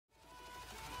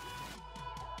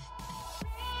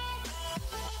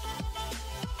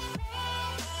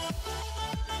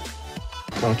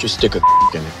Why don't you stick a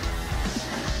in it?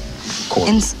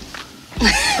 Corpse.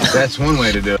 That's one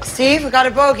way to do it. Steve, we got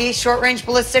a bogey. Short-range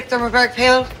ballistic thermobaric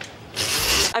payload.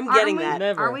 I'm getting that.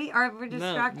 Never. Are we? Are we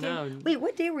distracted? No. Wait,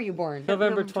 what day were you born?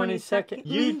 November 22nd.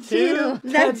 You Me too?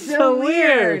 That's so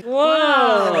weird.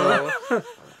 Whoa.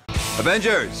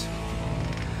 Avengers!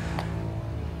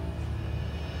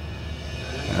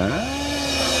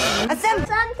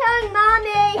 Sometime,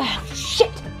 mommy. Oh,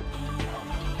 shit.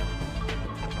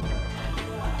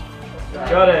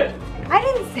 Got it. I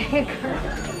didn't say it.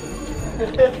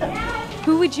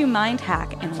 Who would you mind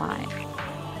hack and why?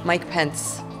 Mike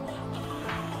Pence.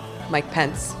 Mike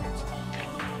Pence.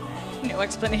 No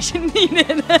explanation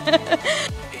needed.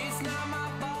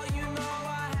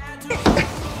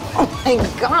 Oh my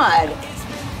God.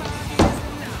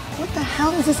 What the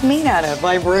hell is this made out of?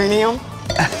 Vibranium?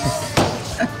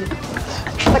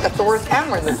 It's like a Thor's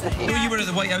hammer, this thing. You were at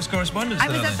the White House Correspondents' I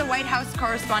was Dinner at the White House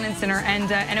Correspondents' Dinner, and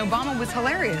Obama was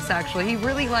hilarious, actually. He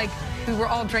really, we were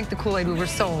all drank the Kool-Aid, we were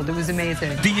sold. It was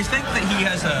amazing. Do you think that he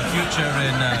has a future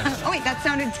in... Oh, wait, that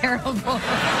sounded terrible. Well,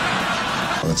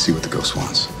 let's see what the ghost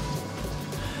wants.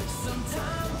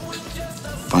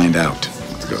 Find out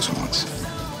what the ghost wants.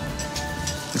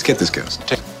 Let's get this ghost.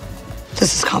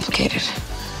 This is complicated.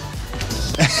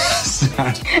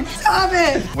 Stop. Stop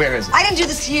it! Where is it? I didn't do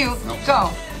this to you.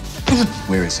 Go.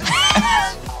 Where is it?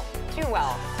 Too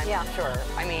well, I'm sure.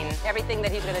 I mean, everything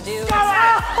that he's going to do. I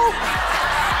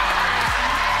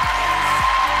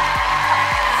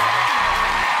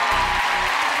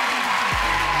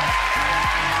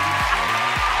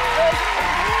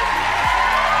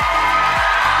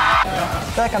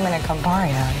feel like I'm in a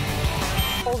Campari now.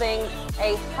 Holding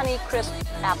a Honey Crisp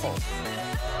apple.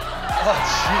 Oh,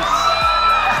 jeez.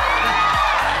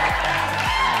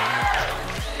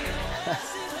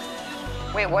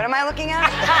 Wait, what am I looking at?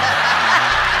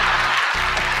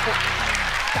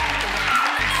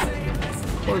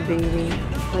 Poor baby.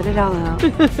 Let it all out.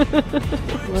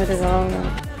 Let it all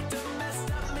out.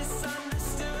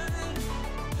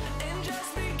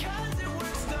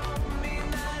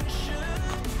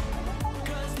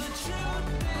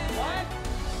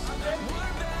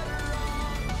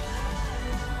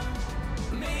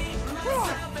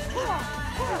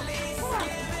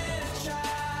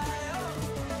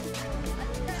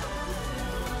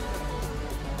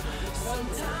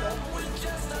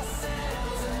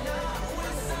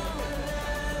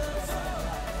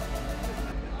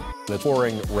 It's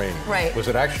pouring rain. Right. Was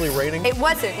it actually raining? It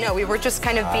wasn't, no. We were just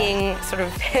kind of being sort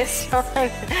of pissed on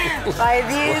by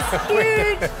these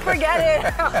huge, forget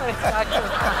it.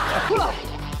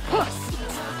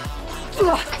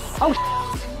 Oh,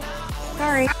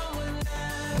 sorry.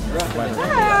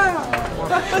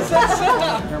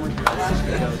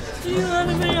 You let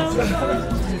me out.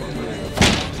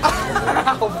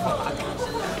 Oh, fuck.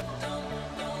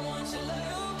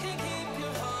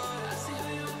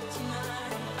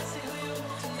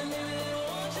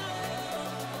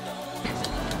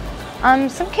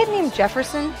 Some kid named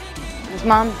Jefferson. His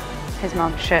mom,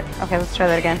 shit. Okay, let's try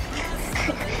that again.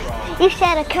 You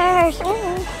said a curse.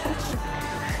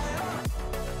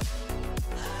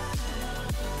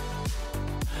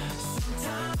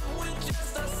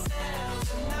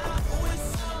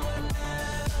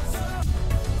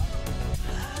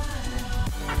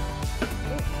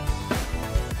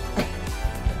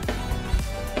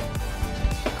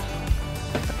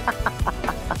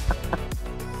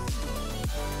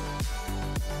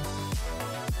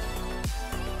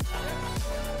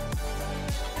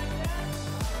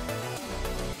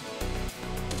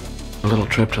 A little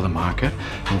trip to the market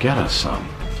and get us some.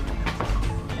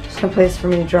 There's no place for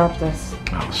me to drop this.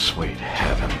 Oh, sweet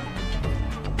heaven.